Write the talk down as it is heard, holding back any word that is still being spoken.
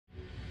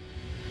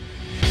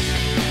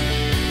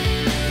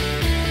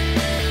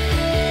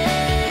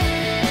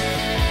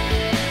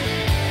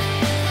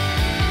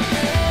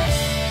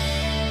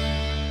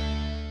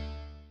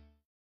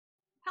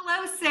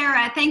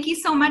Thank you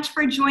so much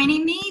for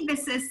joining me.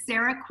 This is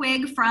Sarah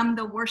Quigg from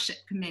the Worship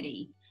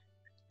Committee.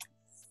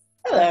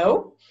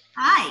 Hello.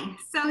 Hi.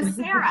 So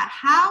Sarah,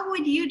 how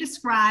would you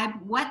describe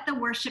what the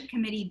Worship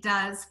Committee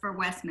does for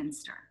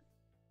Westminster?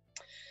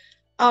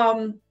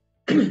 I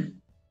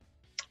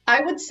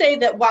would say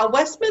that while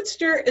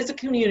Westminster is a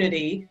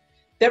community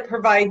that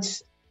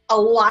provides a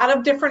lot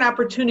of different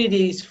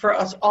opportunities for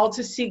us all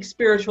to seek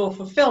spiritual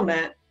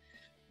fulfillment,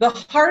 the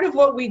heart of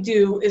what we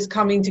do is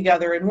coming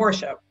together in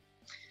worship.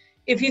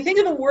 If you think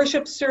of a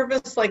worship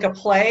service like a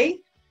play,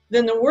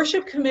 then the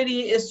Worship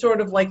Committee is sort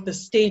of like the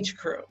stage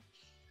crew.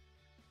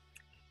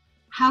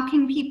 How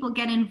can people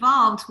get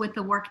involved with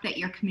the work that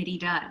your committee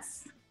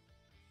does?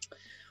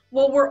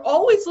 Well, we're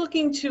always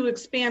looking to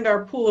expand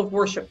our pool of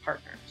worship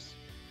partners.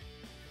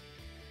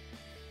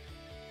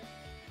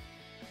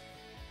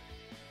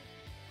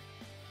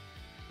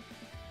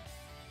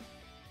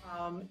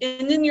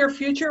 In the near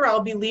future, I'll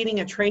be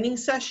leading a training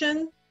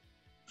session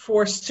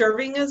for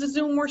serving as a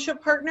Zoom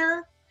worship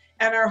partner.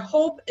 And our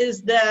hope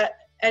is that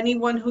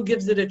anyone who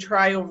gives it a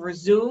try over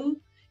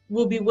Zoom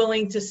will be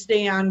willing to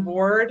stay on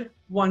board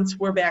once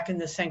we're back in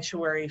the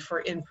sanctuary for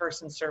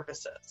in-person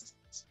services.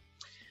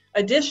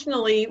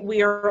 Additionally,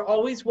 we are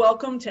always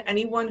welcome to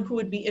anyone who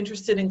would be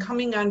interested in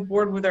coming on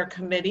board with our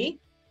committee.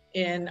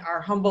 In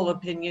our humble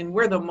opinion,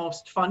 we're the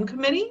most fun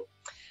committee.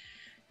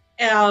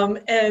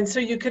 And so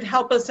you could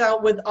help us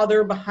out with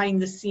other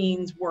behind the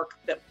scenes work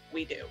that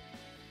we do.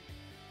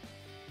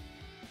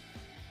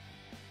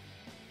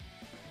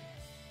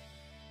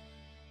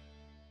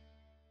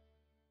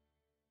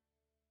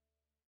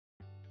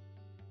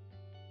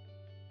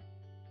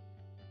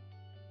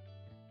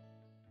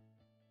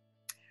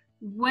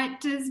 What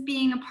does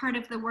being a part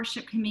of the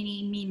Worship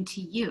Committee mean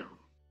to you?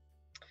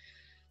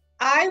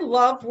 I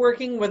love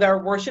working with our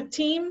worship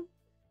team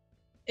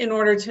in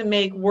order to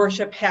make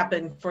worship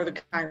happen for the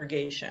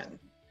congregation,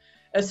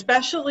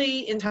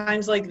 especially in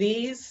times like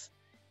these,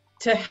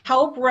 to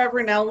help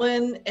Reverend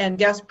Ellen and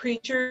guest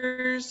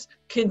preachers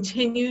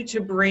continue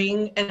to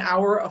bring an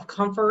hour of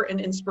comfort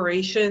and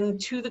inspiration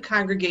to the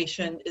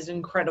congregation is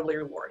incredibly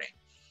rewarding.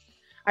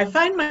 I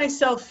find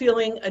myself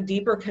feeling a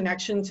deeper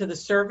connection to the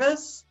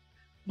service,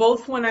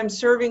 both when I'm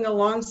serving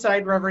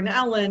alongside Reverend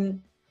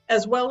Ellen,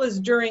 as well as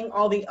during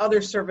all the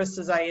other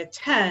services I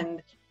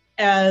attend,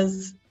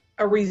 as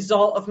a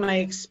result of my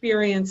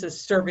experience as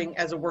serving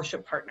as a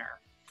worship partner.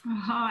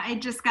 Oh, I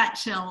just got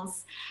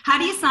chills. How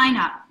do you sign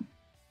up?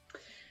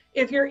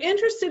 If you're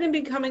interested in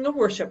becoming a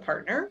worship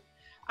partner,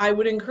 I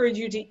would encourage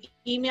you to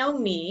email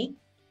me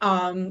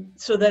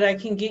so that I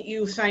can get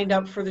you signed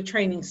up for the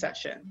training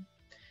session.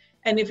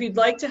 And if you'd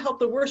like to help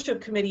the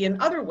Worship Committee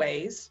in other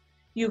ways,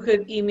 you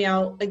could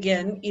email,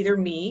 again, either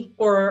me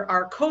or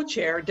our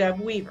co-chair, Deb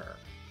Weaver.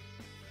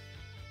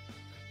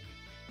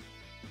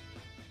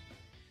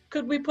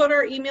 Could we put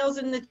our emails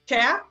in the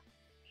chat?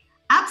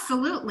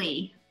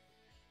 Absolutely.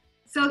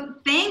 So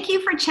thank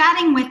you for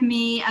chatting with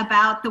me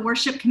about the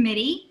Worship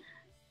Committee.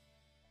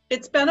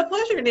 It's been a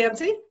pleasure,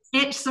 Nancy.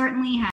 It certainly has.